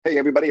Hey,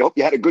 everybody. I hope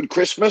you had a good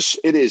Christmas.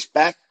 It is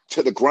back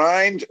to the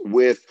grind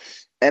with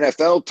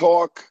NFL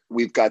talk.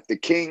 We've got the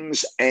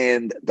Kings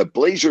and the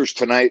Blazers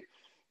tonight,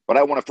 but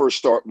I want to first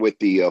start with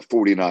the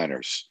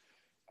 49ers.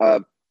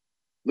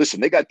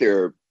 Listen, they got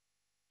their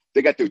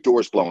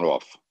doors blown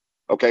off,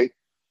 okay?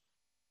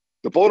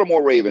 The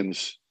Baltimore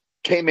Ravens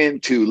came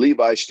into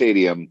Levi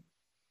Stadium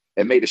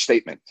and made a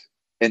statement.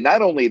 And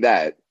not only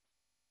that,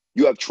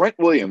 you have Trent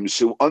Williams,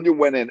 who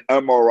underwent an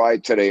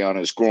MRI today on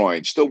his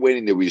groin, still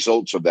waiting the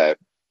results of that.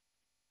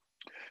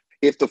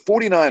 If the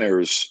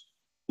 49ers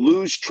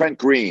lose Trent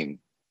Green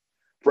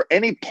for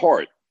any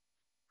part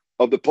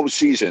of the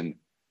postseason,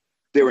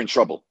 they're in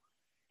trouble.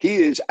 He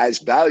is as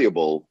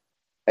valuable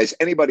as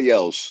anybody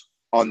else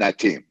on that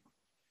team.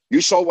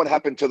 You saw what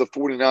happened to the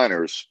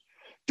 49ers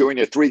during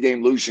their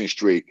 3-game losing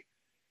streak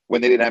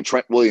when they didn't have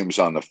Trent Williams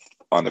on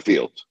the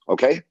field,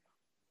 okay?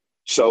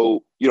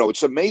 So,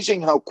 it's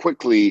amazing how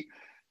quickly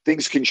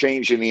things can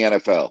change in the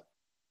NFL.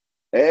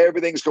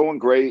 Everything's going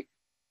great.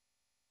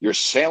 You're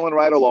sailing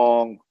right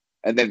along.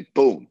 And then,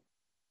 boom,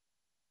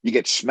 you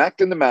get smacked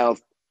in the mouth.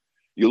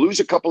 You lose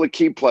a couple of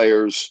key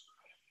players,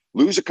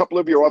 lose a couple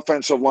of your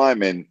offensive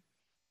linemen,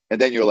 and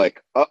then you're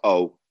like,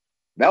 uh-oh.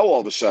 Now, all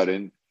of a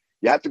sudden,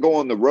 you have to go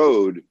on the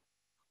road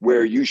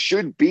where you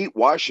should beat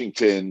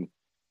Washington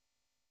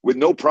with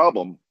no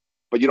problem,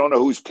 but you don't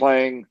know who's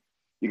playing.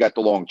 You got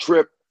the long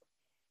trip.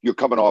 You're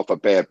coming off a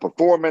bad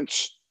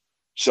performance.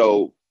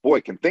 So,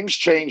 boy, can things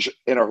change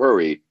in a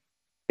hurry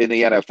in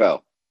the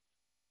NFL.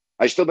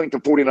 I still think the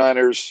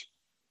 49ers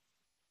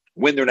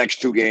win their next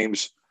 2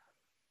 games,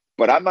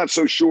 but I'm not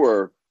so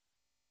sure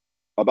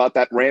about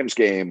that Rams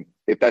game.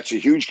 If that's a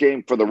huge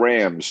game for the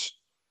Rams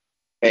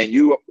and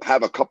you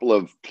have a couple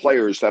of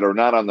players that are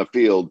not on the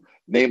field,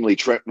 namely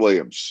Trent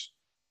Williams,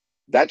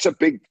 that's a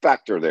big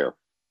factor there.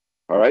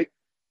 All right?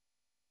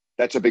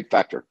 That's a big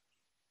factor.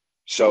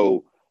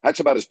 So that's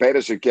about as bad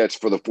as it gets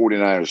for the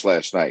 49ers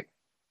last night.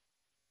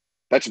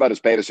 That's about as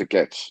bad as it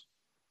gets.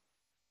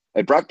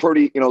 And Brock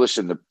Purdy,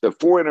 listen, the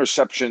 4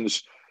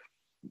 interceptions,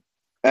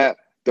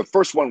 the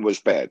first one was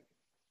bad.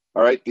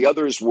 All right. The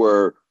others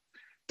were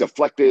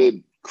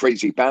deflected,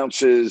 crazy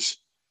bounces.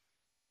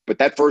 But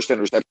that first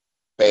interception,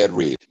 bad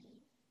read.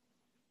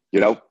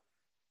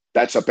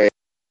 That's a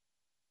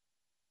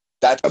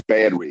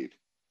bad read.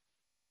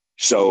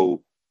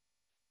 So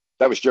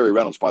that was Jerry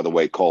Reynolds, by the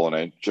way, calling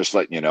in, just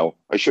letting you know.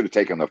 I should have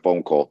taken the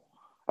phone call.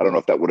 I don't know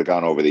if that would have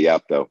gone over the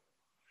app, though.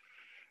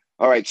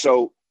 All right.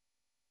 So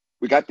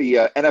we got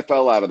the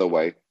NFL out of the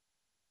way,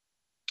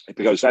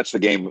 because that's the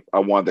game I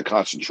wanted to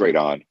concentrate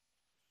on.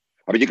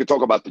 I mean, you could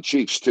talk about the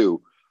Chiefs,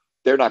 too.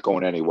 They're not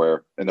going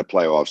anywhere in the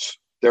playoffs.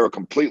 They're a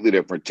completely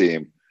different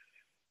team.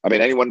 I mean,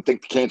 anyone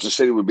think Kansas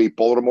City would beat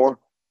Baltimore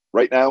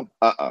right now?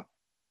 All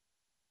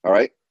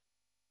right.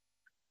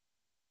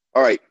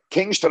 All right.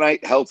 Kings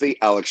tonight, healthy.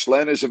 Alex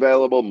Len is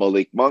available.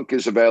 Malik Monk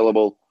is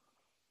available.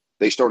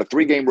 They start a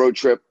 3-game road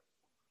trip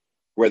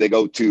where they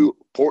go to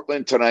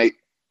Portland tonight,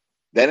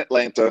 then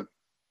Atlanta,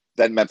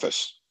 then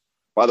Memphis.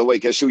 By the way,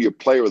 guess who your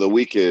player of the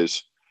week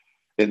is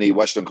in the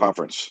Western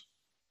Conference?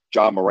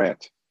 John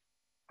Morant.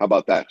 How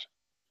about that?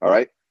 All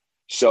right.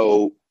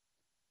 So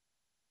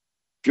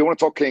if you want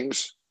to talk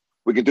Kings,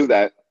 we can do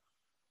that.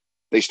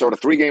 They start a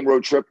 3-game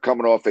road trip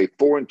coming off a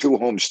 4-2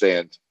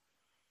 homestand.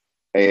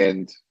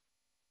 And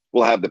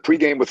we'll have the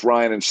pregame with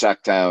Ryan in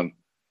Sacktown,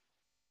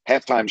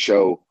 halftime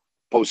show,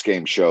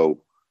 postgame show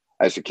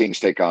as the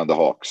Kings take on the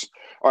Hawks.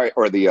 All right,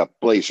 or the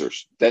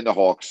Blazers, then the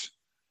Hawks,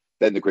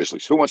 then the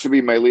Grizzlies. Who wants to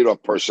be my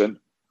leadoff person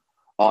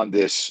on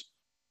this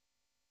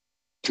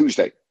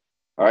Tuesday?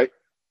 All right,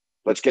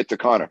 let's get to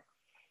Connor.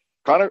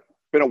 Connor,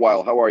 been a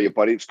while. How are you,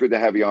 buddy? It's good to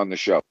have you on the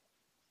show.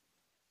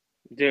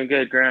 Doing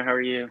good, Grant. How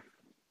are you?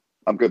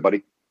 I'm good,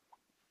 buddy.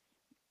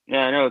 Yeah,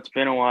 I know it's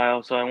been a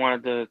while, so I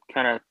wanted to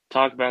kind of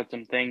talk about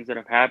some things that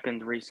have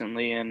happened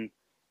recently. And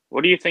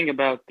what do you think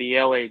about the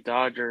LA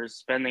Dodgers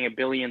spending $1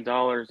 billion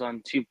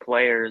on 2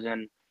 players?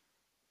 And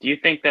do you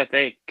think that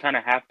they kind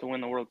of have to win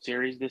the World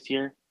Series this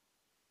year?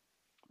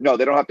 No,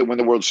 they don't have to win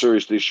the World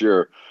Series this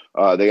year.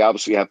 They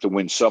obviously have to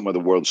win some of the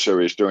World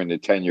Series during the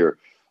tenure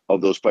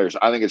of those players.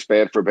 I think it's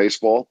bad for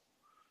baseball.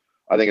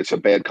 I think it's a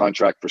bad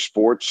contract for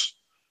sports.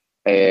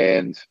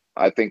 And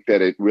I think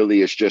that it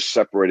really is just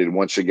separated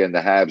once again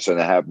the haves and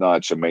the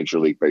have-nots in Major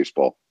League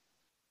Baseball.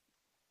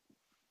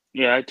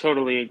 Yeah, I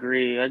totally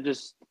agree. I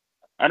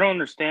don't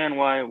understand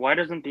why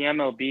doesn't the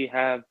MLB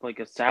have like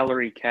a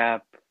salary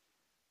cap?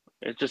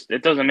 It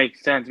doesn't make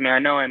sense. I mean, I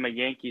know I'm a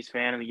Yankees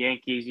fan, and the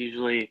Yankees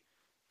usually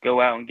go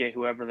out and get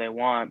whoever they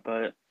want,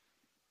 but it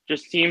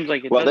just seems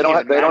like it Well, doesn't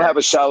even they don't matter. have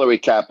a salary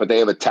cap, but they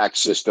have a tax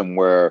system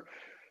where,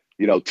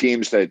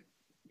 teams that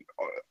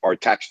are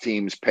tax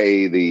teams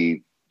pay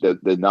the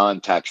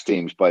non-tax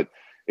teams, but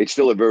it's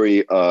still a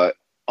very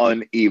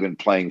uneven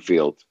playing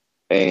field.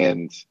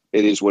 And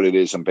it is what it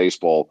is in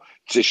baseball.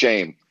 It's a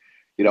shame.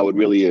 It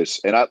really is.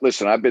 And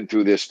I've been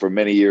through this for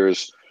many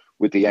years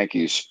with the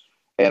Yankees.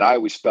 And I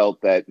always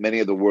felt that many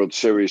of the World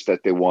Series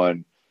that they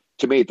won,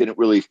 to me, it didn't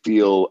really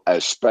feel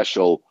as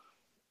special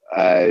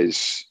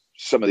as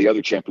some of the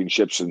other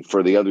championships. And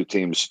for the other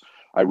teams,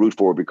 I root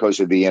for because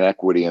of the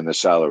inequity in the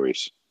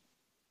salaries.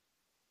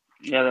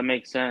 Yeah, that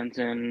makes sense.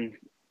 And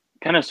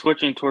kind of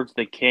switching towards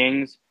the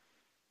Kings,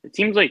 it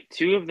seems like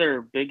two of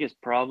their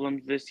biggest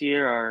problems this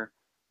year are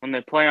when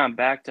they play on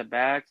back to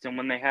backs and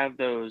when they have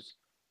those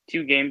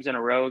two games in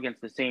a row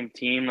against the same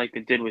team, like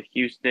they did with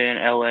Houston,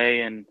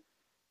 LA, and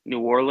New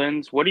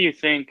Orleans. What do you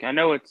think? I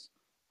know it's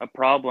a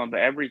problem, but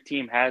every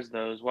team has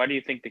those. Why do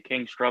you think the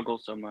Kings struggle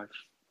so much?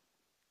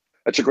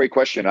 That's a great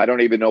question. I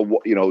don't even know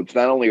what, it's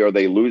not only are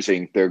they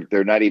losing,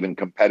 they're not even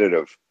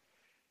competitive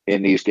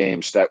in these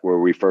games that we're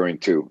referring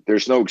to.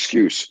 There's no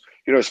excuse,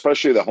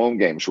 especially the home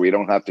games where you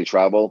don't have to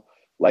travel,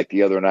 like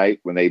the other night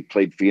when they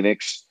played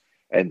Phoenix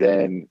and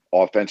then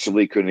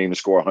offensively couldn't even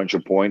score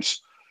 100 points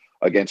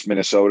against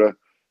Minnesota.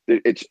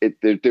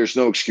 There's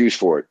no excuse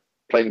for it.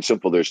 Plain and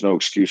simple, there's no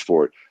excuse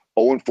for it.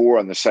 0-4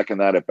 on the second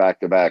night at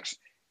back-to-backs,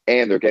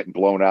 and they're getting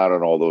blown out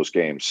on all those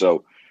games.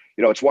 So,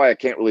 it's why I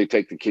can't really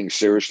take the Kings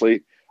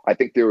seriously. I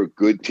think they're a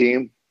good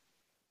team,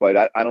 but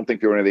I don't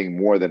think they're anything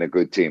more than a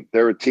good team.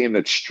 They're a team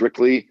that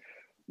strictly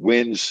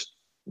wins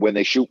when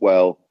they shoot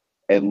well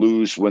and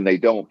lose when they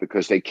don't,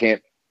 because they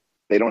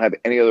don't have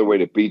any other way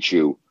to beat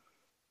you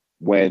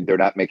when they're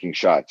not making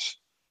shots.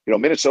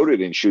 Minnesota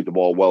didn't shoot the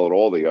ball well at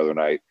all the other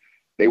night.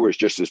 They were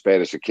just as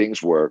bad as the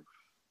Kings were,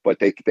 but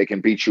they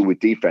can beat you with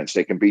defense.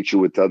 They can beat you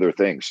with other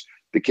things.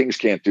 The Kings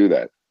can't do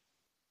that.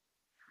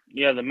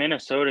 Yeah, the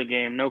Minnesota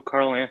game, no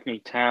Karl Anthony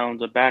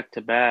Towns, a back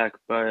to back,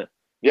 but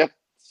Yeah.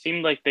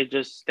 seemed like they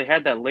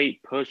had that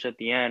late push at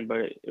the end,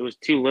 but it was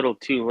too little,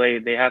 too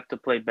late. They have to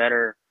play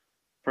better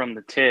from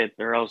the tip,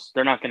 or else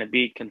they're not going to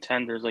beat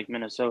contenders like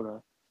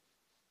Minnesota.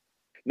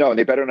 No, and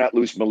they better not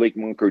lose Malik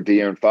Monk or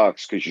De'Aaron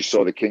Fox, because you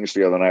saw the Kings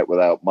the other night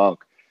without Monk.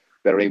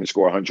 They don't even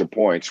score 100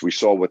 points. We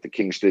saw what the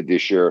Kings did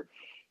this year,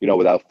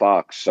 without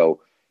Fox.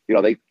 So,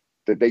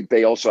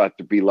 they also have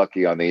to be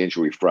lucky on the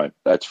injury front.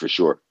 That's for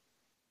sure.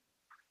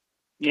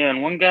 Yeah,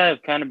 and one guy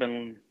I've kind of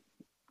been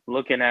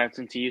looking at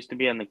since he used to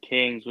be on the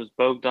Kings was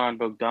Bogdan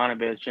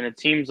Bogdanovic, and it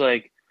seems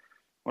like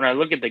when I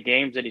look at the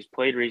games that he's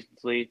played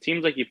recently, it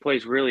seems like he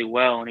plays really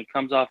well, and he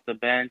comes off the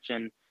bench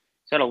and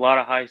he's had a lot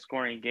of high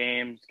scoring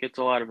games, gets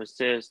a lot of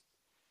assists.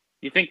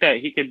 Do you think that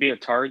he could be a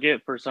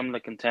target for some of the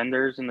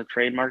contenders in the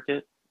trade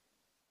market?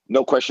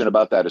 No question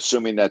about that,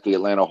 assuming that the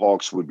Atlanta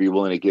Hawks would be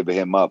willing to give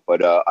him up.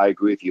 But I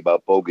agree with you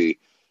about Bogey.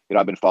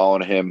 I've been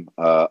following him.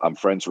 I'm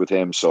friends with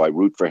him, so I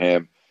root for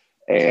him.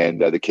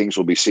 And the Kings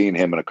will be seeing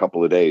him in a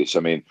couple of days. I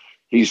mean,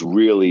 he's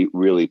really,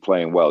 really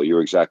playing well. You're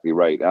exactly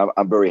right.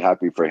 I'm very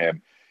happy for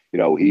him.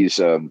 He's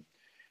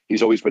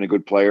always been a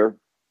good player,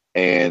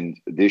 and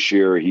this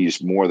year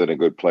he's more than a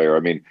good player. I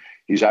mean,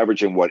 he's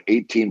averaging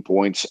 18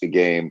 points a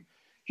game.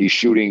 He's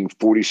shooting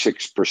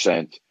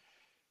 46%.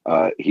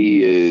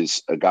 He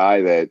is a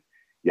guy that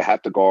you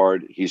have to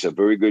guard. He's a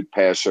very good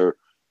passer.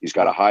 He's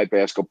got a high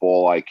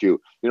basketball IQ.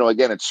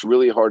 Again, it's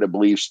really hard to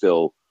believe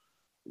still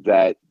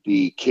that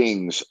the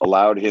Kings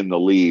allowed him to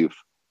leave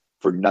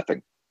for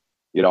nothing.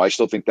 I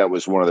still think that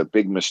was one of the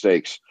big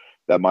mistakes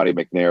that Monty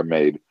McNair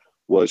made,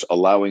 was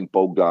allowing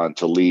Bogdan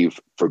to leave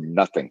for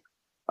nothing.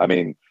 I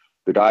mean,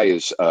 the guy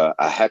is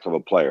a heck of a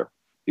player.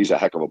 He's a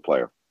heck of a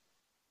player.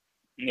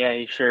 Yeah,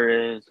 he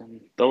sure is.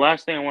 And the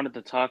last thing I wanted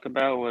to talk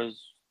about was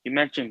you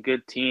mentioned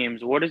good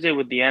teams. What is it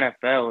with the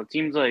NFL? It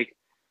seems like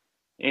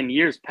in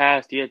years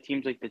past, you had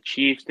teams like the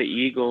Chiefs, the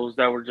Eagles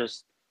that were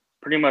just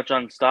pretty much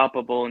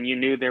unstoppable, and you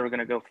knew they were going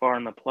to go far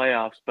in the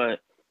playoffs. But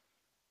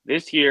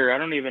this year, I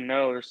don't even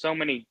know. There's so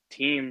many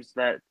teams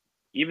that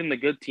even the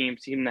good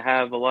teams seem to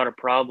have a lot of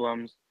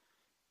problems.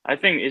 I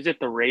think, is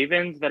it the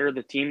Ravens that are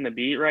the team to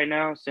beat right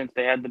now since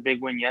they had the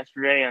big win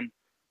yesterday, and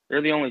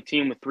they're the only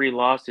team with 3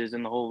 losses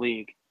in the whole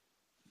league?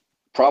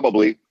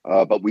 Probably,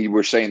 but we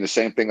were saying the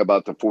same thing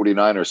about the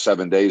 49ers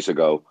 7 days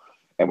ago,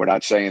 and we're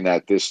not saying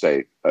that this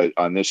day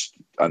on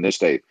this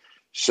day.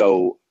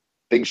 So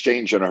things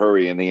change in a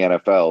hurry in the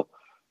NFL.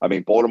 I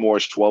mean, Baltimore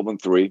is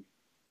 12-3,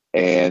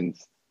 and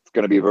it's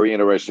going to be a very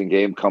interesting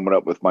game coming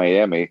up with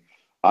Miami.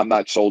 I'm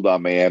not sold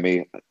on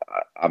Miami.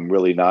 I'm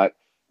really not.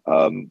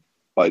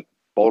 But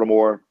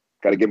Baltimore,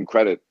 got to give them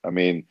credit. I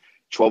mean,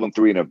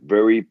 12-3 in a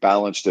very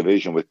balanced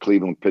division with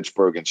Cleveland,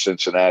 Pittsburgh, and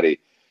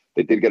Cincinnati.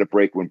 They did get a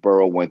break when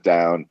Burrow went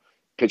down.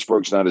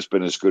 Pittsburgh's not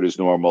been as good as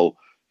normal.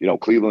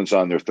 Cleveland's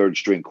on their third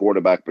string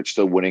quarterback, but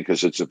still winning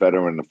because it's a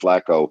veteran in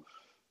Flacco.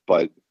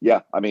 But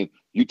yeah, I mean,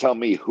 you tell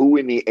me who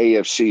in the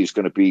AFC is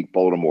going to beat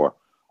Baltimore.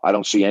 I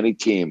don't see any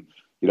team.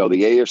 The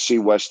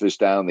AFC West is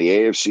down. The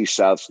AFC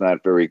South's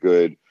not very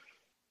good.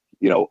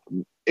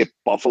 If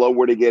Buffalo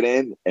were to get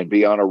in and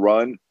be on a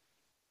run,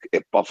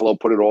 if Buffalo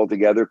put it all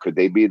together, could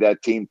they be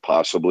that team?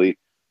 Possibly.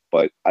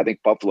 But I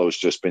think Buffalo's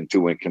just been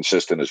too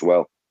inconsistent as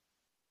well.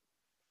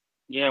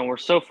 Yeah, and we're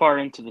so far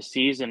into the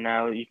season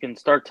now. You can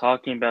start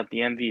talking about the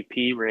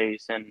MVP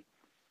race, and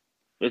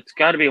it's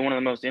got to be one of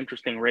the most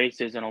interesting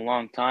races in a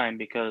long time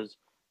because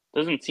it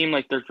doesn't seem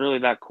like there's really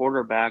that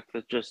quarterback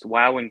that's just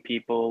wowing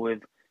people with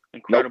Nope.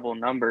 incredible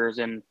numbers.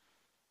 And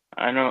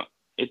I know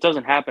it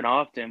doesn't happen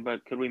often,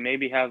 but could we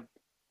maybe have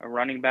a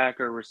running back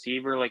or a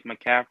receiver like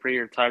McCaffrey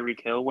or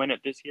Tyreek Hill win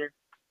it this year?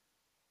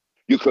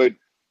 You could.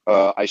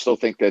 I still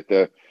think that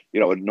it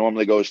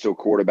normally goes to a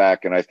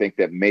quarterback, and I think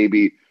that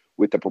maybe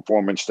with the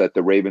performance that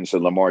the Ravens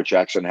and Lamar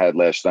Jackson had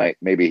last night,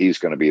 maybe he's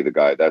going to be the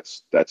guy.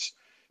 That's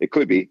it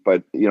could be,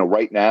 but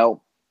right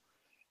now,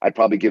 I'd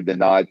probably give the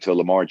nod to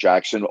Lamar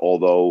Jackson.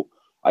 Although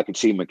I could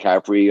see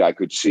McCaffrey, I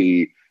could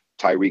see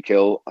Tyreek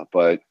Hill,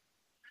 but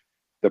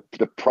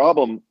the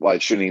problem, well, I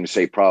shouldn't even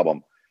say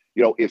problem.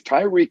 If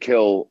Tyreek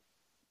Hill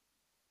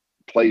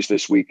plays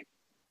this week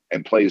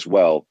and plays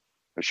well,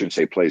 I shouldn't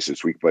say plays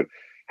this week, but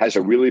has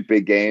a really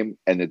big game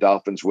and the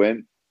Dolphins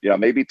win,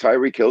 maybe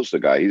Tyreek Hill's the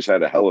guy. He's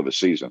had a hell of a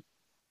season.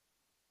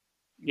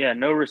 Yeah,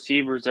 no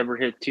receivers ever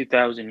hit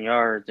 2,000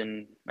 yards,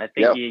 and I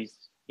think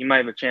he might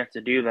have a chance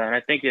to do that. And I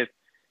think if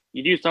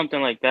you do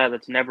something like that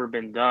that's never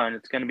been done,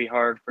 it's going to be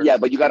hard for. Yeah,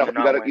 but you got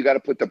to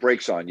put the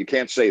brakes on. You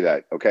can't say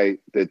that, okay?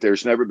 That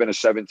there's never been a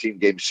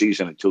 17-game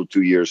season until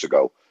 2 years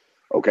ago,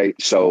 okay?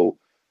 So,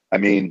 I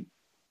mean,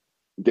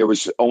 there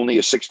was only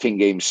a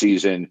 16-game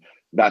season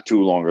not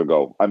too long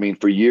ago. I mean,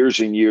 for years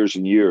and years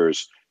and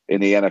years in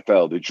the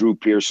NFL, the Drew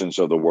Pearsons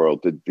of the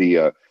world,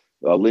 the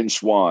Lynn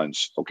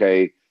Swans,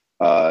 okay?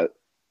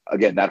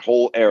 Again, that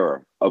whole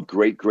era of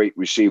great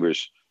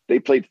receivers, they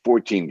played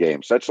 14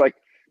 games. That's like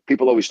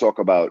people always talk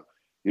about,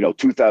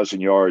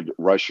 2,000-yard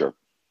rusher.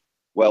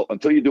 Well,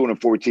 until you do it in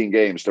 14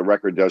 games, the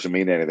record doesn't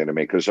mean anything to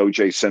me because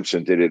O.J.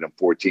 Simpson did it in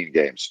 14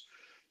 games.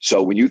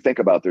 So when you think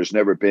about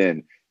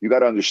you got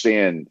to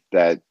understand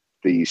that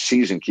the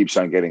season keeps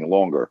on getting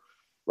longer,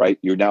 right?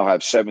 You now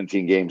have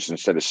 17 games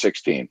instead of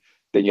 16.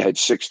 Then you had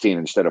 16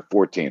 instead of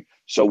 14.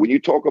 So when you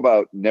talk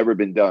about never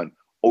been done,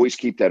 always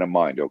keep that in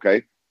mind,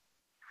 okay?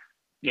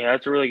 Yeah,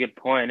 that's a really good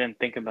point. I didn't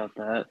think about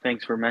that.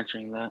 Thanks for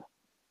mentioning that.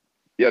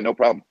 Yeah, no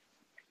problem.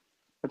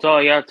 That's all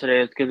I got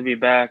today. It's good to be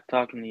back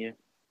talking to you.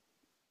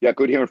 Yeah,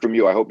 good hearing from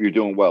you. I hope you're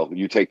doing well.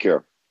 You take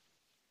care.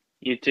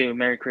 You too.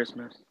 Merry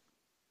Christmas.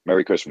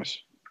 Merry Christmas.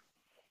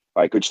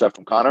 All right, good stuff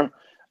from Connor.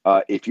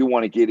 If you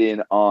want to get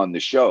in on the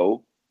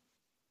show,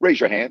 raise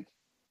your hand,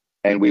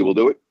 and we will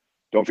do it.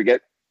 Don't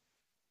forget,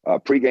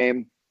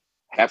 pregame,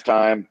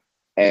 halftime,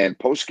 and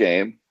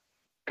postgame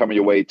coming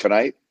your way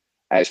tonight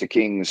as the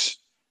Kings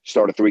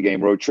start a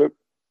 3-game road trip.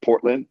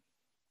 Portland,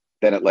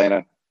 then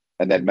Atlanta,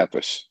 and then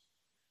Memphis.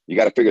 You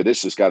got to figure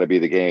this has got to be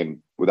the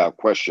game without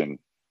question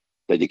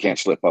that you can't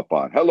slip up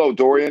on. Hello,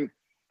 Dorian.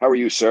 How are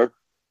you, sir?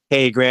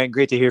 Hey, Grant.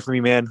 Great to hear from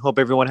you, man. Hope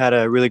everyone had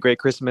a really great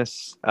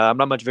Christmas. I'm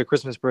not much of a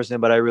Christmas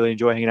person, but I really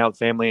enjoy hanging out with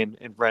family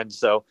and friends.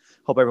 So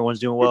hope everyone's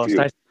doing well.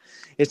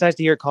 It's nice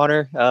to hear,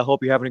 Connor.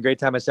 Hope you're having a great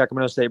time at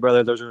Sacramento State,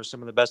 brother. Those are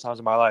some of the best times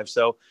of my life.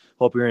 So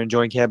hope you're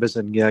enjoying campus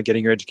and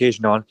getting your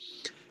education on.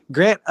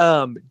 Grant,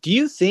 do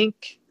you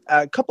think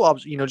a couple of,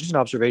 just an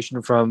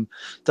observation from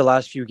the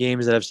last few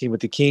games that I've seen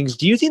with the Kings.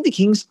 Do you think the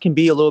Kings can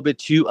be a little bit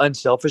too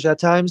unselfish at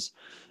times?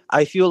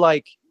 I feel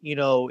like,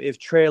 if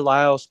Trey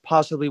Lyles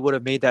possibly would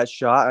have made that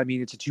shot, I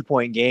mean, it's a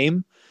 2-point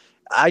game.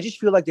 I just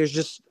feel like there's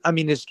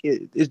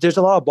there's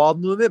a lot of ball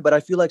movement, but I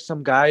feel like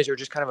some guys are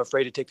just kind of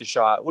afraid to take the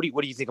shot. What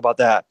do you think about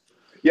that?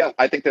 Yeah,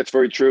 I think that's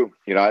very true.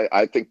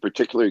 I think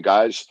particularly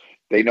guys,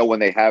 they know when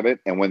they have it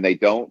and when they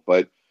don't,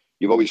 but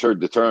you've always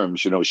heard the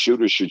terms,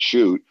 shooters should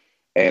shoot,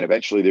 and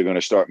eventually they're going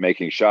to start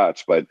making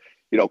shots. But,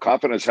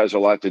 confidence has a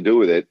lot to do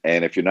with it.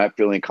 And if you're not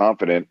feeling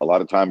confident, a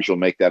lot of times you'll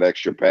make that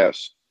extra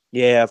pass.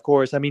 Yeah, of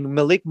course. I mean,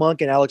 Malik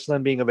Monk and Alex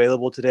Len being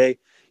available today,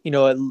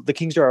 the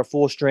Kings are at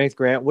full strength.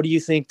 Grant, what do you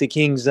think the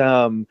Kings? We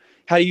haven't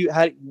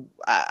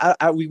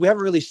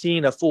really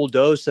seen a full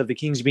dose of the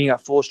Kings being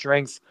at full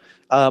strength.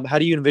 How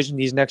do you envision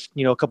these next,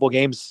 couple of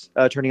games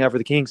turning out for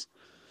the Kings?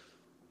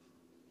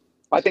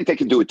 I think they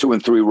can do a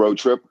 2-3 road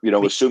trip,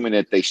 assuming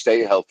that they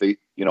stay healthy,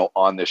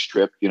 on this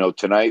trip.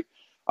 Tonight,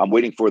 I'm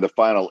waiting for the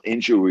final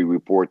injury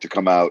report to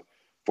come out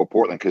for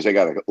Portland because they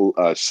got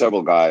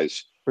several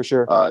guys for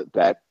sure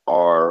that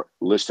are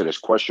listed as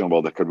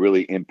questionable that could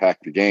really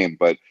impact the game.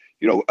 But,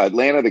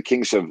 Atlanta, the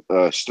Kings have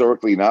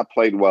historically not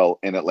played well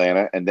in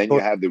Atlanta. And then you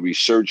have the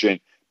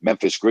resurgent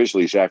Memphis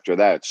Grizzlies after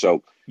that.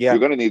 So you're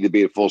going to need to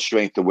be at full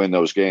strength to win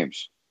those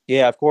games.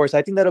 Yeah, of course.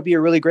 I think that'll be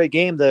a really great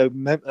game. The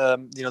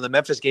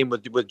Memphis game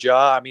with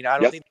Ja. I mean, I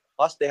don't think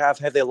they lost.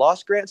 Have they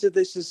lost, Grant,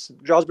 since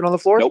Ja's been on the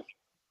floor? Nope.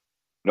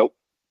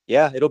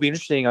 Yeah, it'll be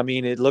interesting. I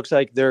mean, it looks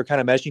like they're kind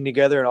of meshing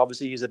together, and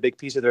obviously he's a big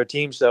piece of their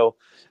team. So,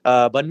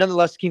 but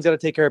nonetheless, the Kings got to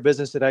take care of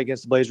business tonight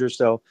against the Blazers.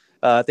 So,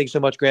 thanks so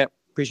much, Grant.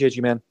 Appreciate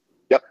you, man.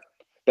 Yep.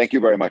 Thank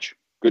you very much.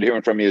 Good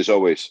hearing from you as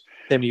always.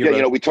 Same to you.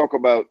 Yeah, we talk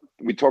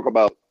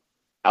about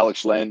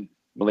Alex Len,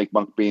 Malik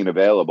Monk being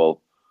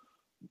available,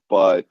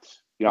 but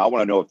I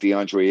want to know if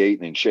DeAndre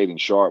Ayton and Shaedon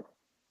Sharpe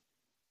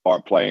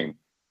are playing.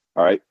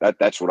 All right,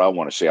 that's what I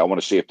want to see. I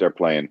want to see if they're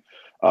playing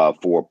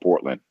for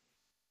Portland.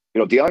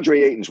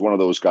 DeAndre Ayton's one of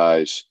those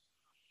guys.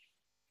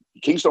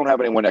 Kings don't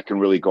have anyone that can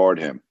really guard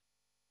him,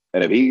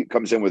 and if he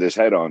comes in with his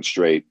head on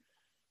straight,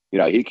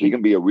 he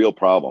can be a real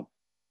problem.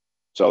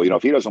 So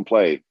if he doesn't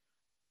play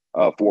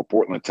for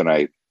Portland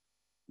tonight,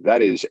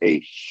 that is a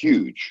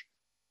huge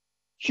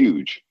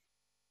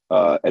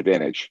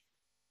advantage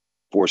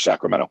for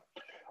Sacramento.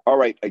 All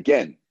right.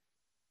 Again,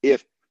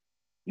 if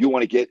you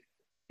want to get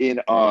in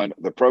on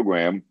the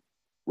program,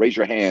 raise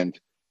your hand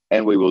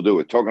and we will do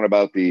it. Talking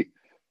about the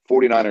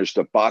 49ers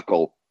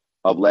debacle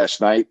of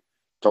last night,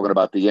 talking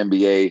about the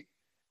NBA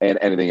and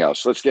anything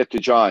else. Let's get to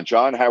John.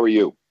 John, how are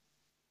you?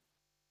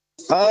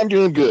 I'm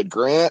doing good,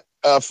 Grant.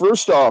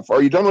 First off,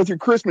 are you done with your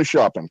Christmas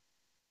shopping?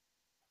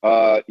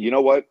 You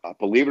know what?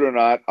 Believe it or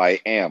not, I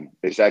am.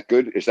 Is that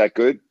good? Is that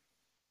good?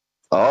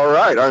 All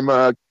right.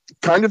 I'm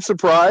kind of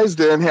surprised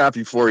and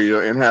happy for you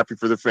and happy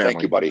for the family.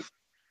 Thank you, buddy.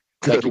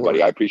 Thank you,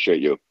 buddy. I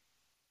appreciate you.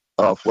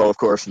 Oh, well, of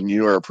course, and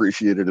you are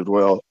appreciated as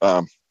well.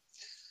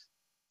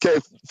 Okay,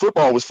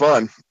 football was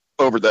fun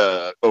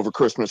over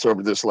Christmas,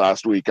 over this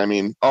last week. I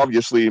mean,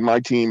 obviously, my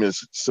team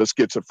is so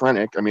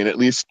schizophrenic. I mean, at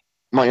least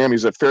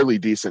Miami's a fairly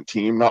decent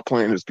team, not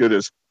playing as good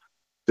as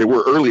they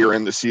were earlier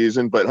in the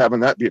season, but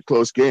having that be a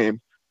close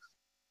game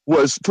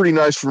was pretty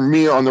nice for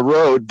me on the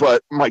road.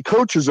 But my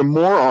coach is a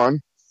moron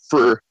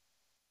for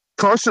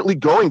constantly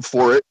going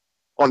for it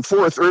on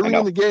fourth early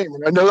in the game.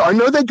 And I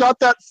know they got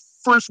that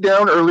first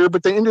down earlier,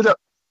 but they ended up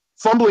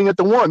fumbling at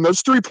the one.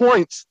 Those 3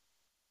 points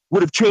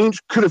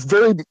could have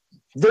very,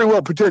 very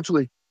well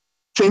potentially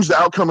changed the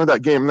outcome of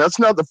that game. And that's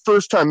not the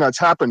first time that's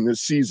happened this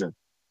season.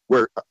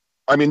 Where,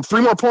 I mean,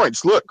 3 more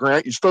points. Look,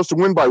 Grant, you're supposed to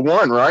win by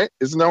 1, right?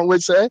 Isn't that what they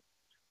say?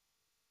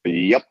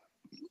 Yep.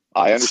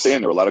 I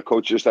understand. There are a lot of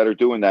coaches that are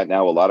doing that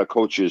now. A lot of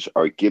coaches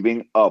are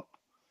giving up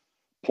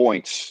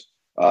points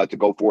to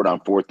go for it on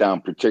fourth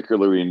down,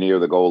 particularly near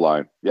the goal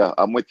line. Yeah,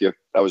 I'm with you.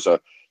 That was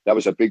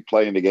a big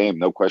play in the game.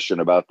 No question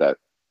about that.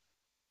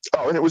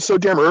 Oh, and it was so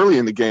damn early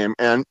in the game.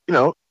 And, you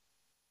know,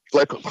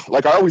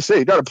 like I always say,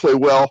 you got to play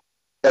well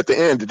at the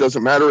end. It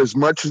doesn't matter as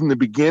much in the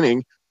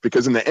beginning,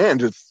 because in the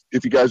end,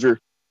 if you guys are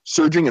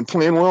surging and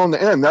playing well in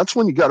the end, that's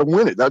when you got to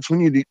win it. That's when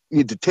you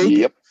need to take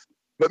it.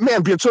 But,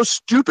 man, being so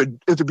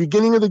stupid at the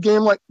beginning of the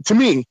game, like, to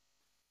me,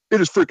 it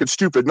is freaking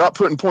stupid not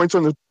putting points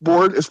on the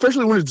board,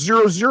 especially when it's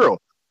 0-0.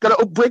 Got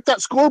to break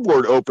that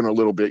scoreboard open a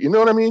little bit. You know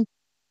what I mean?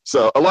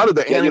 So a lot of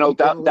the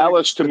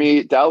Dallas, to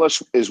me,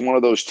 Dallas is one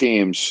of those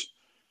teams.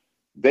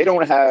 They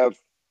don't have,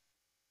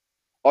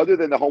 other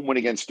than the home win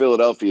against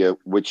Philadelphia,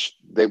 which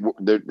they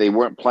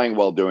weren't playing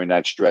well during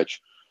that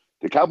stretch.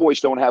 The Cowboys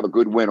don't have a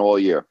good win all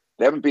year.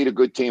 They haven't beat a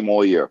good team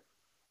all year.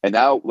 And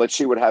now let's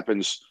see what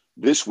happens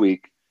this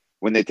week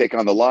when they take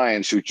on the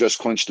Lions, who just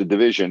clinched the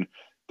division.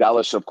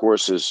 Dallas, of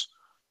course, is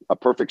a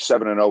perfect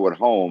 7-0 at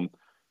home,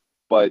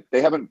 but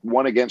they haven't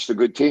won against a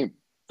good team.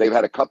 They've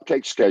had a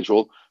cupcake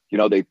schedule. You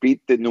know, they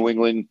beat the New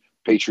England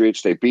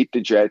Patriots. They beat the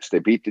Jets. They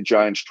beat the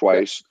Giants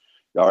twice.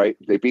 All right.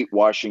 They beat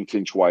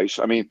Washington twice.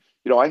 I mean,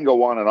 you know, I can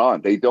go on and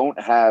on. They don't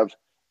have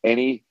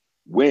any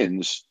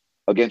wins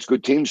against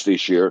good teams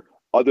this year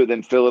other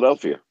than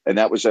Philadelphia, and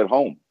that was at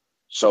home.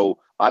 So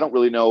I don't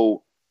really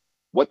know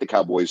what the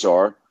Cowboys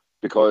are,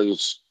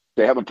 because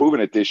they haven't proven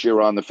it this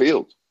year on the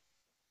field.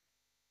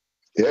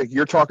 Yeah,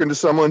 you're talking to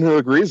someone who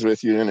agrees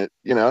with you, and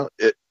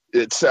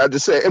it's sad to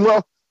say. And,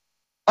 well,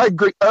 I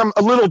agree. I'm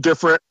a little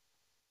different.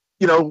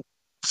 You know,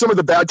 some of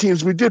the bad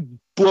teams, we did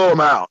blow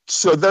them out.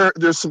 So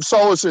there's some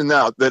solace in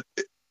that,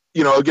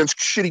 you know, against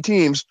shitty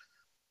teams,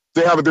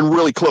 they haven't been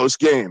really close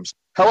games.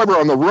 However,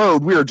 on the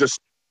road,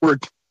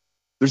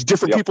 there's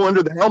different people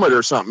under the helmet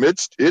or something.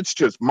 It's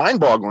just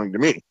mind-boggling to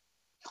me.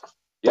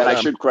 Yeah, and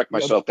I should correct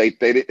myself. They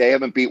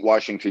haven't beat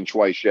Washington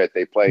twice yet.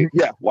 They play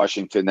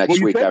Washington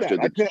next week after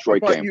the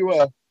Detroit game.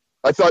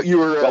 I thought you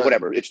were. Well,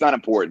 whatever. It's not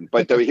important.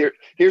 But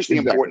here's the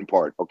important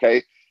part.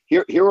 Okay,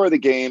 here are the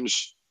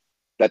games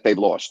that they've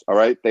lost. All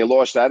right, they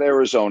lost at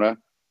Arizona.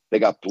 They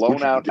got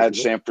blown out at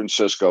San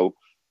Francisco.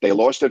 They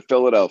lost at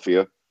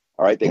Philadelphia.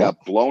 All right, they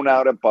got blown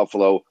out at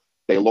Buffalo.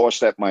 They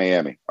lost at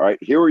Miami. All right,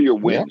 here are your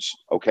wins.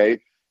 Okay,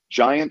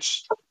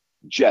 Giants,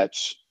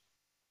 Jets,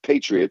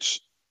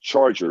 Patriots,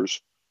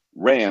 Chargers,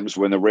 Rams,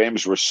 when the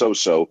Rams were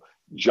so-so,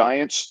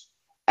 Giants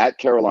at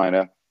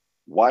Carolina,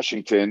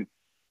 Washington.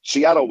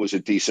 Seattle was a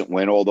decent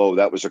win, although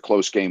that was a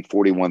close game,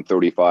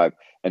 41-35,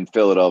 and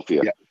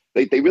Philadelphia. Yeah.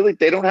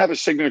 They don't have a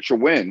signature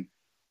win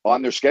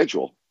on their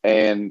schedule.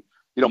 And,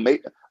 you know,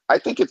 I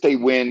think if they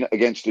win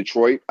against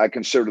Detroit, I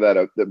consider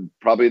that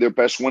probably their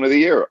best win of the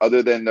year,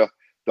 other than the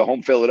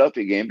home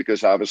Philadelphia game,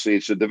 because obviously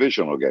it's a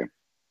divisional game.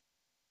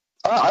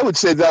 I would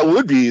say that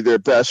would be their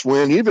best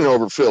win, even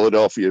over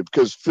Philadelphia,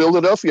 because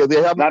Philadelphia,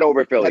 they have not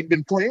over Philly.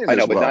 Been playing. I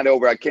know, but not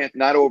over. I can't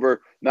not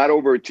over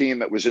a team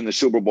that was in the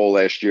Super Bowl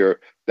last year,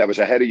 that was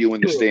ahead of you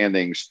in the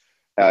standings,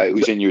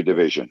 who's in your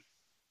division.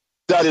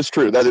 That is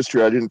true. That is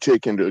true. I didn't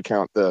take into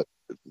account the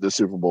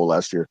Super Bowl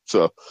last year.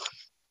 So,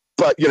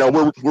 but you know,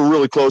 we're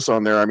really close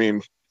on there. I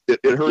mean, it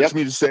hurts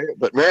me to say it,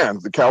 but man,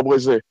 the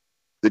Cowboys they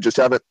just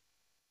haven't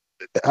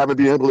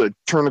been able to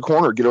turn the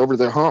corner, get over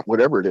the hump,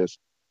 whatever it is.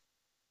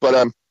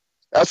 But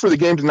as for the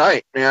game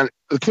tonight, man,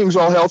 the Kings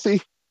all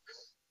healthy.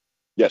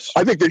 Yes.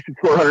 I think they should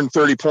score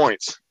 130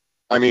 points.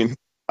 I mean,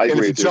 and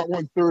if it's not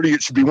 130,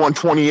 it should be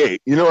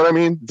 128. You know what I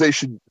mean? They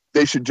should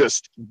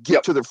just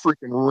get to the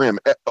freaking rim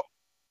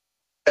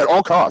at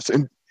all costs.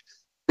 And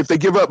if they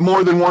give up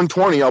more than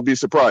 120, I'll be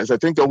surprised. I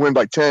think they'll win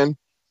by 10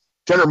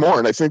 or more.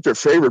 And I think they're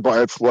favored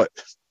by,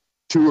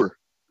 2 or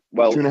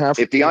 2.5.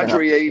 If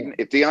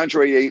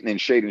DeAndre Ayton and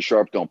Shaden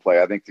Sharp don't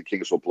play, I think the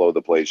Kings will blow the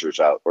Blazers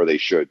out, or they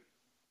should.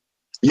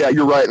 Yeah,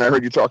 you're right. And I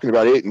heard you talking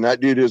about Ayton. That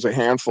dude is a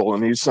handful,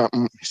 and he's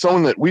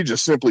someone that we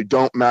just simply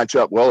don't match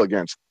up well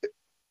against.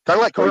 Kind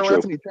of like Karl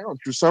Anthony Towns.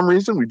 For some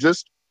reason, we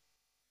just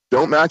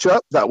don't match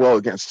up that well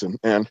against him.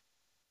 And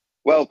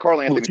well,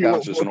 Karl Anthony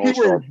Towns is an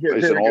all-star.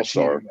 Is an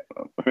all-star.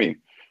 I mean,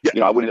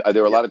 yeah. I wouldn't.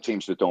 There are a lot of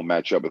teams that don't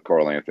match up with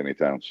Karl Anthony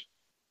Towns.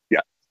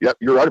 Yeah,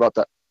 you're right about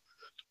that.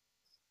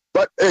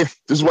 But hey,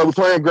 this is why we're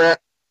playing, Grant.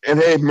 And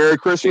hey, Merry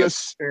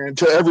Christmas and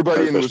to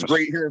everybody. And it was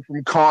great hearing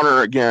from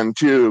Connor again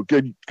too.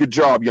 Good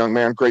job, young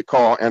man. Great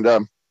call. And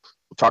we'll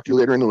talk to you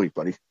later in the week,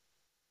 buddy.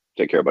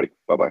 Take care, buddy.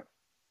 Bye-bye.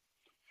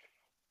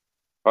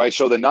 All right,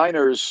 so the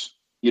Niners,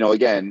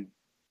 again,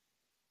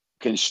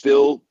 can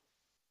still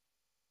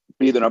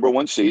be the number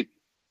one seed.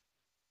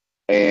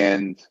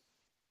 And,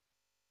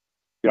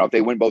 if they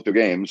win both their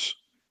games,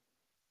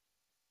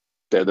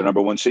 they're the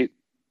number one seed.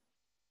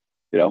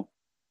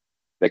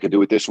 They could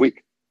do it this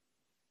week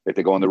if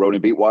they go on the road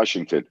and beat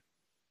Washington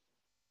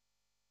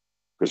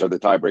because of the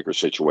tiebreaker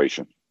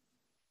situation.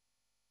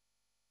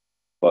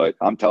 But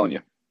I'm telling you,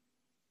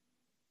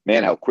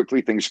 man, how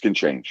quickly things can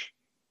change.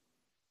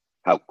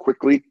 How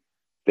quickly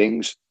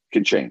things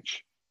can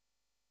change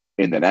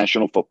in the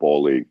National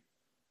Football League.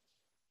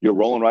 You're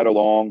rolling right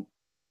along.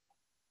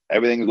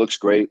 Everything looks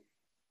great.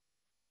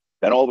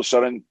 Then all of a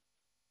sudden,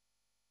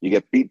 you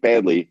get beat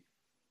badly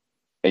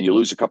and you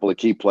lose a couple of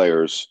key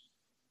players,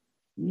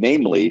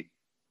 namely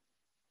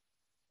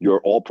your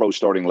all-pro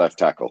starting left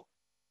tackle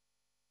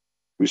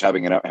who's had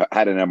an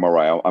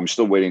MRI. I'm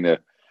still waiting to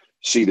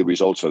see the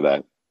results of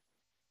that.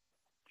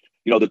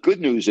 The good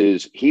news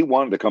is he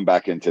wanted to come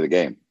back into the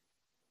game,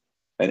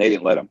 and they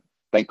didn't let him.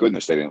 Thank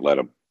goodness they didn't let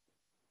him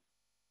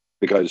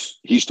because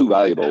he's too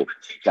valuable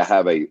to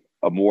have a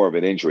more of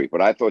an injury.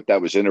 But I thought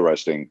that was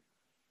interesting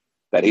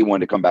that he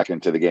wanted to come back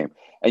into the game.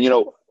 And,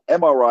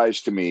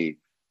 MRIs to me,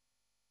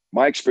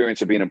 my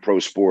experience of being in pro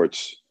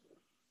sports,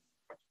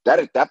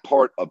 that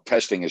part of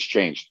testing has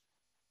changed.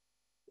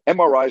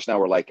 MRIs now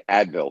are like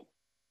Advil.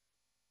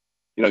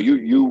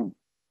 You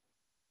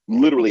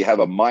literally have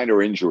a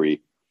minor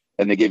injury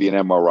and they give you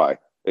an MRI.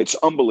 It's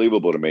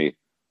unbelievable to me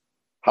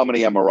how many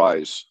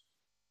MRIs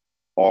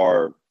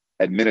are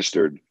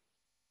administered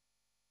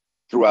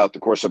throughout the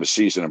course of a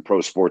season in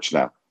pro sports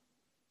now.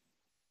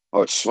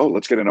 Oh, it's slow.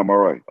 Let's get an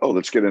MRI. Oh,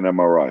 let's get an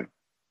MRI.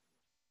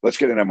 Let's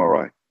get an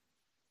MRI.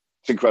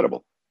 It's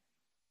incredible.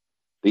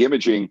 The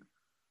imaging,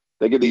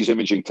 they give these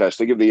imaging tests,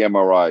 they give the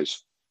MRIs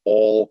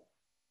all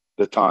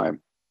the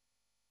time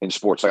in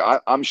sports.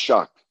 I'm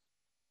shocked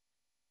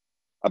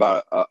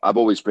about, I've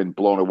always been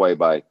blown away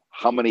by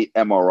how many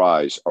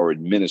MRIs are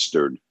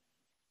administered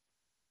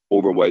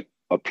over what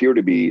appear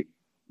to be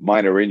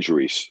minor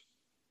injuries.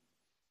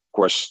 Of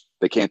course,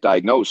 they can't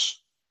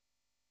diagnose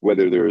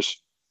whether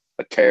there's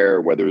a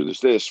tear, whether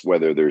there's this,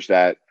 whether there's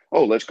that.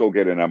 Oh, let's go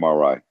get an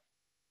MRI.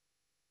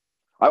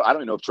 I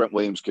don't know if Trent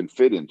Williams can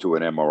fit into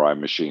an MRI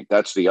machine.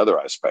 That's the other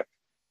aspect.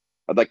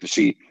 I'd like to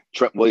see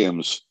Trent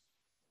Williams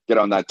get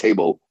on that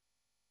table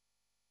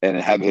and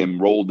have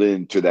him rolled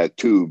into that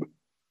tube.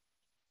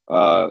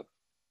 That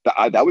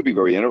would be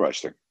very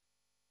interesting.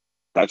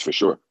 That's for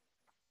sure.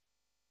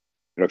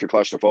 If you're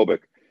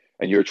claustrophobic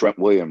and you're Trent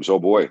Williams, oh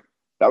boy,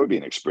 that would be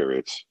an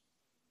experience.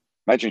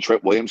 Imagine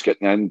Trent Williams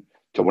getting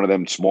into one of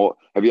them small.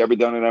 Have you ever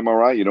done an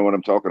MRI? You know what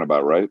I'm talking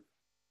about, right?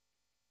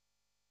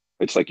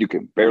 It's like you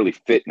can barely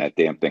fit in that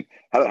damn thing.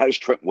 How does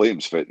Trent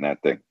Williams fit in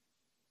that thing?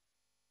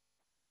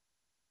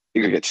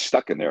 You could get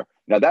stuck in there.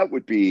 Now, that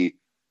would be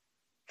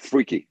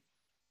freaky,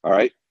 all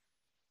right?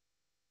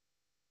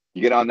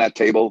 You get on that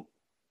table,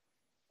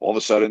 all of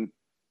a sudden,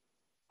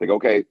 they go,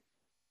 okay,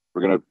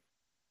 we're going to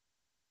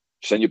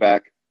send you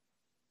back.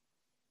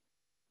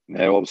 And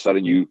then all of a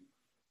sudden, you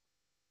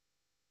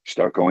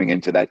start going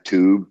into that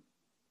tube.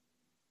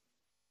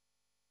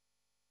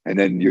 And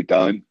then you're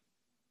done.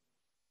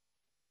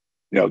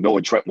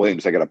 Knowing Trent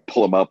Williams, they got to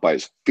pull him out by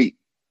his feet.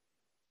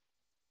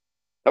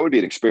 That would be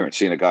an experience,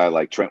 seeing a guy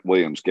like Trent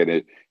Williams get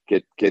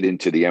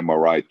into the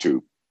MRI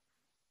tube.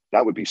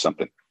 That would be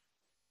something.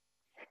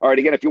 All right,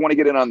 again, if you want to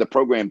get in on the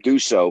program, do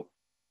so.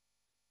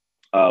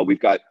 We've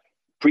got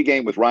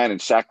pregame with Ryan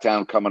and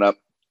Sacktown coming up,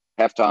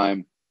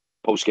 halftime,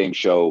 postgame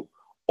show,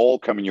 all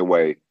coming your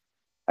way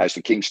as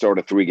the Kings start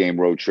a 3-game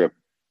road trip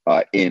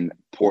in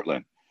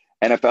Portland.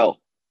 NFL,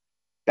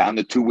 down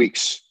to 2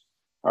 weeks,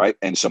 all right,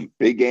 and some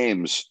big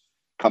games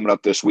coming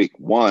up this week.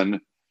 One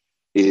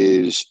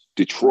is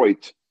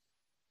Detroit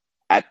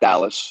at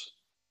Dallas.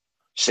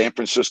 San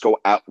Francisco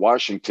at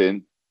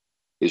Washington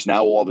is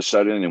now all of a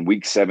sudden in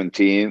week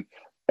 17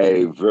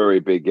 a very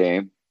big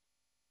game.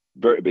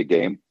 Very big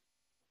game.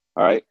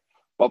 All right.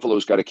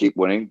 Buffalo's got to keep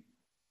winning.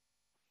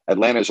 There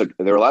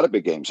are a lot of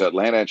big games.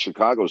 Atlanta and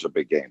Chicago is a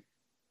big game,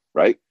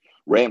 right?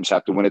 Rams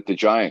have to win at the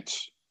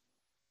Giants.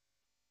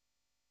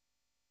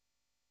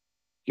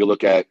 You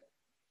look at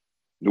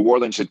New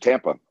Orleans and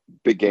Tampa,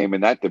 big game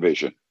in that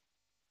division.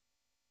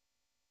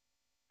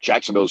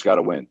 Jacksonville's got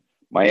to win.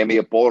 Miami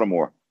at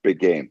Baltimore, big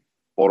game.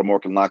 Baltimore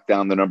can lock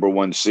down the number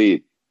 1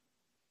 seed.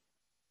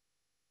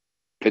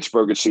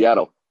 Pittsburgh and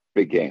Seattle,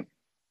 big game.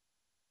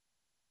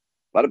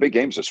 A lot of big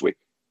games this week.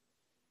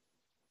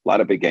 A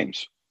lot of big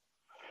games.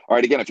 All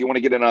right, again, if you want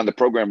to get in on the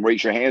program,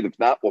 raise your hand. If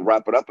not, we'll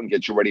wrap it up and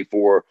get you ready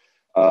for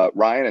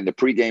Ryan and the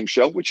pregame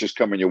show, which is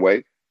coming your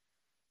way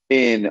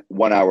in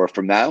 1 hour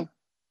from now.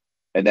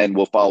 And then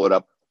we'll follow it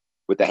up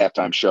with the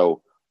halftime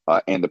show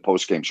and the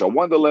postgame show. I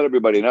wanted to let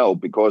everybody know,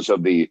 because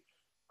of the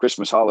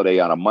Christmas holiday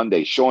on a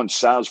Monday, Sean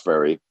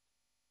Salisbury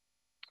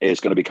is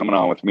going to be coming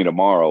on with me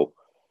tomorrow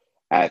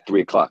at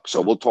 3 o'clock.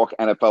 So we'll talk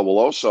NFL. We'll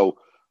also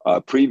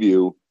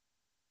preview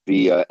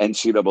the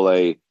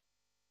NCAA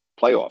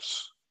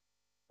playoffs,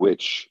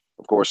 which,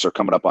 of course, are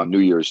coming up on New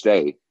Year's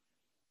Day.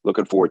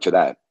 Looking forward to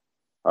that.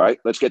 All right,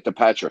 let's get to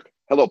Patrick.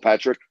 Hello,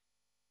 Patrick.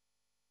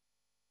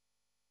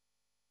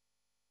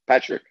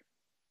 Patrick.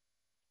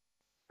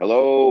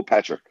 Hello,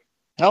 Patrick.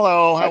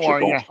 Hello, how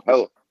are you?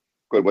 Hello.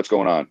 Good. What's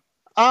going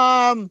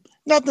on?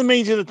 Nothing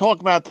major to talk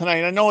about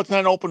tonight. I know it's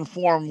an open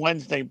forum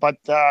Wednesday, but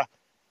the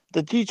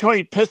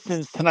Detroit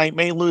Pistons tonight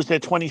may lose their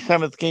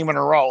 27th game in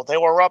a row. They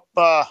were up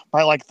by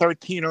like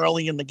 13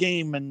 early in the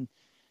game, and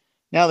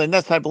now the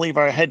Nets, I believe,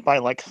 are ahead by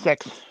like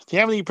 6. Do you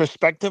have any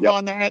perspective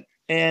on that?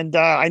 And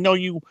I know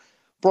you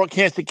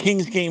broadcasted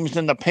Kings games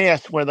in the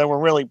past where they were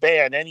really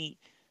bad. Any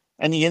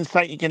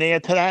insight you can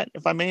add to that,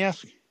 if I may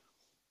ask?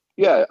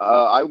 Yeah,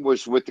 I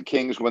was with the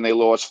Kings when they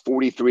lost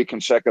 43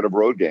 consecutive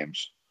road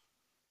games.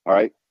 All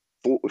right,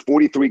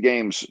 43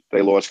 games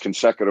they lost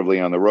consecutively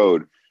on the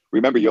road.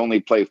 Remember, you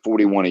only play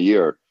 41 a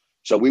year.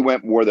 So we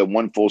went more than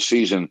one full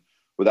season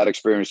without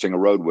experiencing a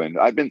road win.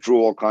 I've been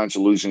through all kinds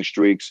of losing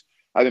streaks.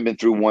 I haven't been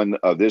through one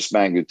of this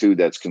magnitude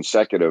that's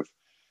consecutive,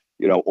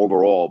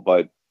 overall.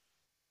 But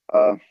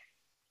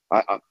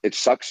it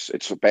sucks.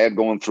 It's bad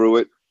going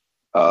through it.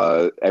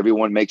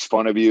 Everyone makes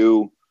fun of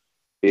you.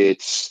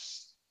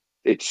 It's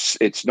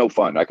no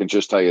fun. I can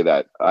just tell you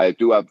that. I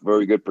do have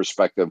very good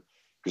perspective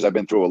because I've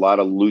been through a lot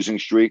of losing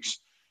streaks,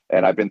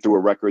 and I've been through a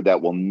record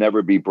that will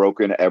never be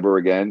broken ever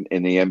again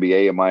in the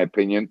NBA, in my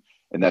opinion.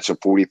 And that's a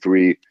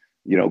 43,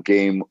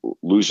 game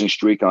losing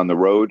streak on the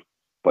road.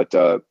 But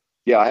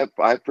yeah,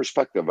 I have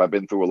perspective. I've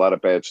been through a lot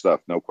of bad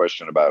stuff. No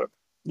question about it.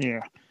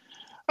 Yeah.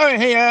 All right.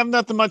 Hey, I have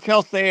nothing much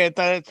else to add.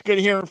 It's good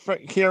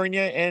hearing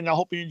you, and I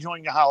hope you're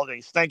enjoying your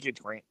holidays. Thank you,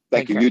 Grant.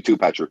 Thank you. You too,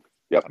 Patrick.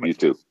 Yep, you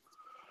too.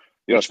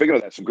 Speaking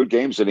of that, some good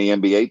games in the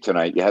NBA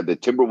tonight. You had the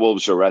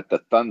Timberwolves are at the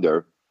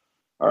Thunder.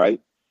 All right.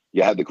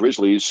 You had the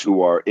Grizzlies,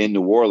 who are in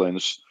New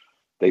Orleans.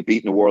 They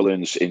beat New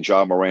Orleans in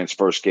Ja Morant's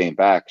first game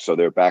back, so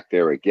they're back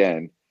there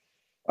again.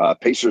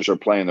 Pacers are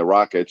playing the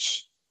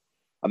Rockets.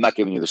 I'm not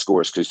giving you the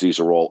scores because these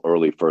are all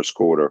early first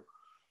quarter.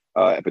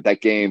 But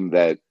that game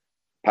that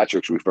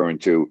Patrick's referring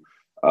to,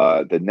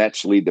 the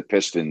Nets lead the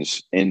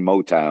Pistons in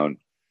Motown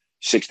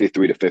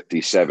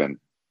 63-57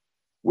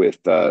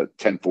 with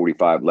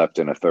 10:45 left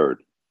in a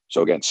third.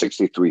 So again,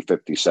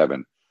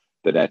 63-57,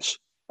 the Nets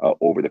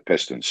over the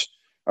Pistons.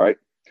 All right.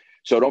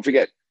 So don't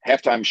forget,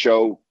 halftime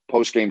show,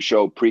 post-game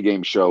show,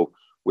 pre-game show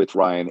with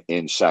Ryan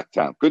in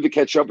Sacktown. Good to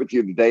catch up with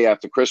you the day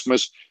after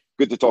Christmas.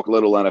 Good to talk a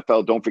little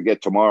NFL. Don't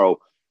forget tomorrow,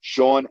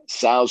 Sean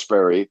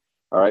Salisbury.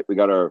 All right. We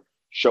got our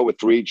show at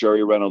 3,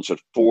 Jerry Reynolds at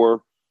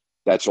 4.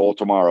 That's all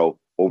tomorrow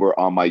over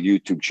on my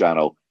YouTube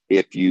channel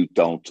if you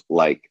don't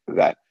like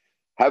that.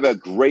 Have a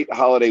great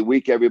holiday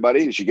week,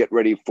 everybody, as you get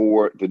ready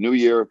for the new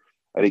year.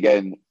 And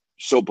again,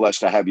 so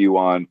blessed to have you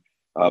on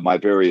my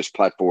various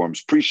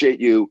platforms. Appreciate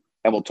you,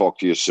 and we'll talk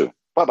to you soon.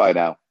 Bye-bye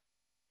now.